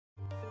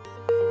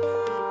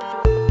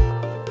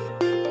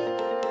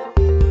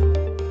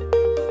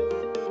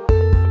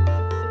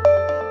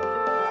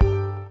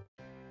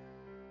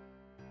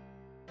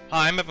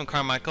I'm Evan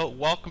Carmichael.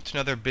 Welcome to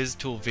another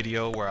BizTool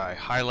video where I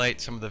highlight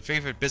some of the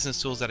favorite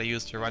business tools that I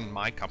use to run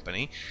my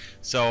company.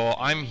 So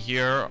I'm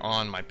here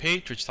on my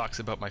page which talks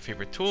about my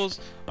favorite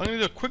tools. I'm going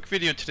to do a quick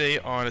video today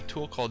on a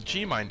tool called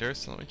GMinder.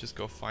 So let me just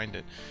go find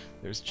it.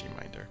 There's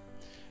GMinder.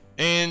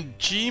 And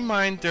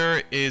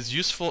GMinder is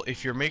useful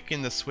if you're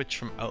making the switch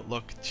from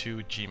Outlook to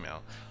Gmail.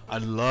 I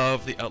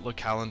love the Outlook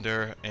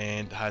calendar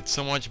and had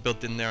so much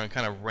built in there and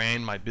kind of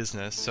ran my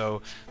business.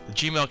 So the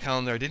Gmail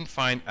calendar I didn't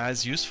find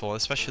as useful,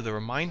 especially the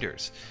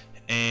reminders.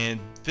 And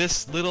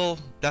this little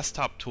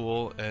desktop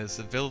tool is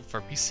available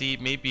for PC,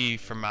 maybe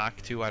for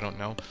Mac too, I don't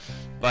know.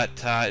 But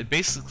it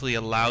basically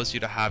allows you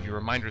to have your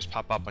reminders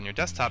pop up on your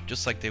desktop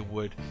just like they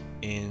would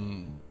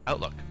in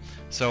Outlook.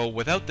 So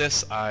without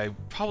this, I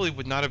probably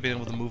would not have been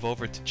able to move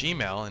over to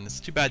Gmail, and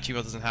it's too bad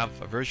Gmail doesn't have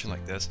a version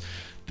like this.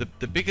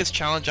 The biggest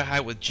challenge I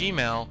had with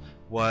Gmail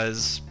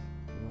was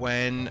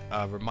when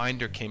a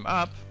reminder came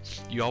up,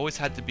 you always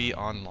had to be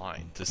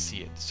online to see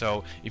it.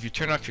 So if you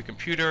turned off your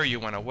computer, you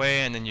went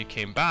away, and then you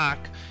came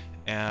back,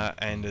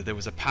 and there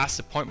was a past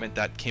appointment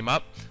that came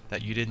up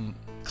that you didn't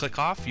click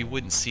off, you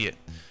wouldn't see it.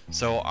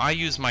 So I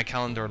use my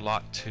calendar a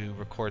lot to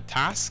record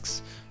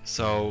tasks.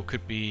 So it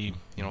could be,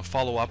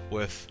 follow up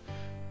with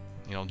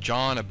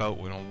John about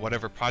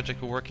whatever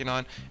project we're working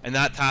on, and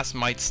that task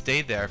might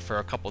stay there for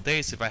a couple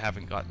days if I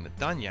haven't gotten it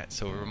done yet.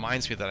 So it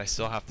reminds me that I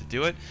still have to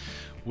do it.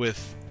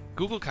 With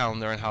Google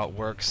Calendar and how it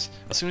works,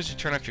 as soon as you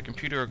turn off your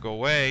computer or go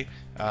away,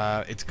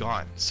 it's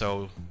gone.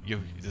 So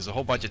there's a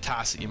whole bunch of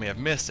tasks that you may have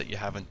missed that you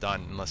haven't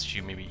done unless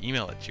you maybe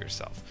email it to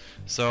yourself.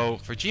 So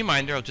for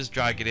GMinder, I'll just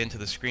drag it into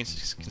the screen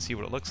so you can see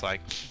what it looks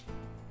like.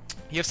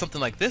 You have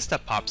something like this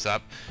that pops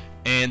up,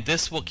 and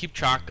this will keep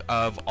track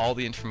of all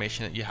the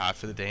information that you have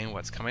for the day and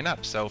what's coming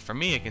up. So for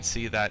me, I can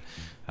see that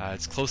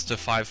it's close to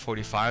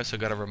 5:45, so I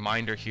got a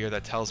reminder here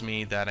that tells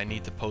me that I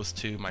need to post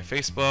to my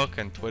Facebook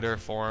and Twitter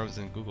forums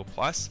and Google+.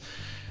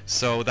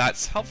 So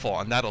that's helpful,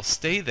 and that'll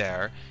stay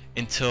there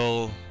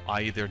until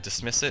I either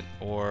dismiss it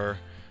or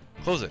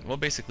close it. Well,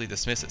 basically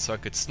dismiss it. So I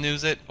could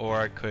snooze it or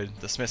I could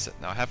dismiss it.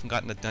 Now I haven't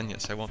gotten it done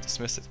yet, so I won't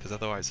dismiss it because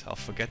otherwise I'll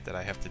forget that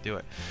I have to do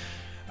it.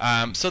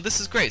 So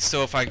this is great.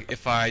 So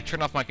if I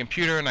turn off my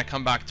computer and I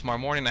come back tomorrow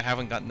morning and I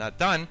haven't gotten that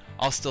done,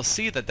 I'll still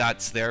see that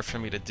that's there for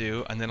me to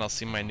do, and then I'll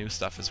see my new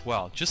stuff as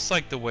well, just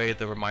like the way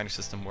the reminder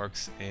system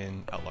works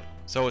in Outlook.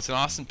 So it's an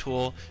awesome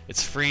tool.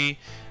 It's free.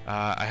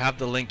 I have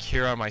the link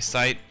here on my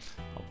site.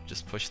 I'll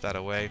just push that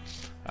away.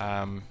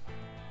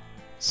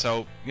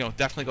 So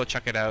definitely go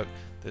check it out.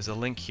 There's a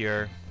link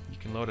here. You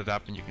can load it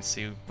up and you can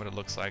see what it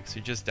looks like. So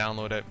you just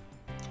download it.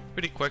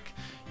 Pretty quick.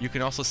 You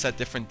can also set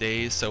different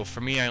days. So for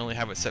me, I only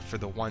have it set for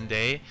the one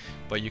day,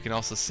 but you can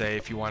also say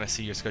if you want to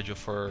see your schedule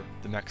for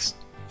the next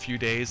few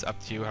days, up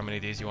to you how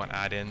many days you want to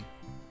add in.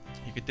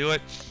 You could do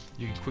it.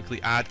 You can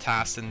quickly add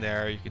tasks in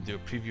there. You can do a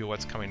preview of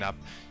what's coming up.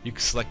 You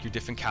can select your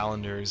different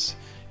calendars.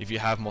 If you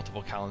have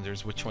multiple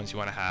calendars, which ones you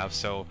want to have.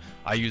 So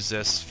I use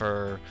this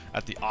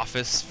at the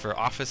office for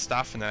office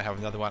stuff, and then I have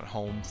another one at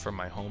home for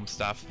my home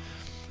stuff.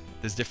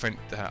 There's different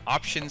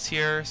options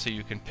here, so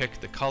you can pick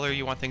the color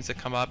you want things to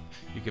come up.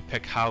 You can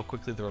pick how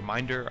quickly the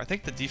reminder. I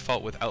think the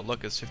default with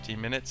Outlook is 15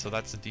 minutes, so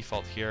that's the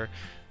default here.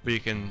 But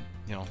you can,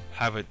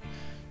 have it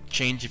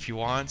change if you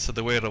want. So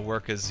the way it'll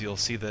work is you'll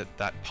see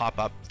that pop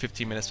up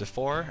 15 minutes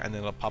before, and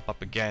then it'll pop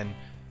up again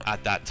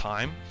at that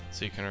time.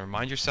 So you can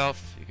remind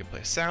yourself. You can play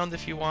a sound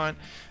if you want.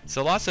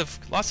 So lots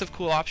of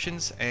cool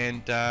options,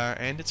 and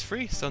it's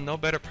free. So no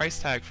better price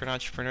tag for an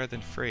entrepreneur than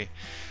free.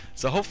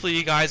 So hopefully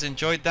you guys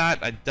enjoyed that.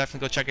 I'd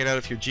definitely go check it out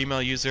if you're a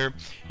Gmail user.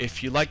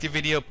 If you liked the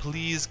video,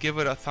 please give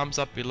it a thumbs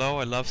up below.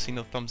 I love seeing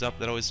a thumbs up.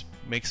 That always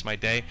makes my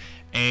day.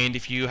 And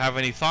if you have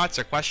any thoughts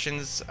or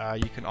questions,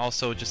 you can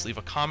also just leave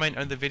a comment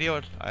under the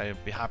video.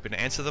 I'd be happy to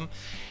answer them.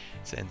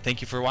 And thank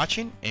you for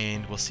watching,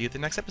 and we'll see you at the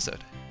next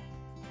episode.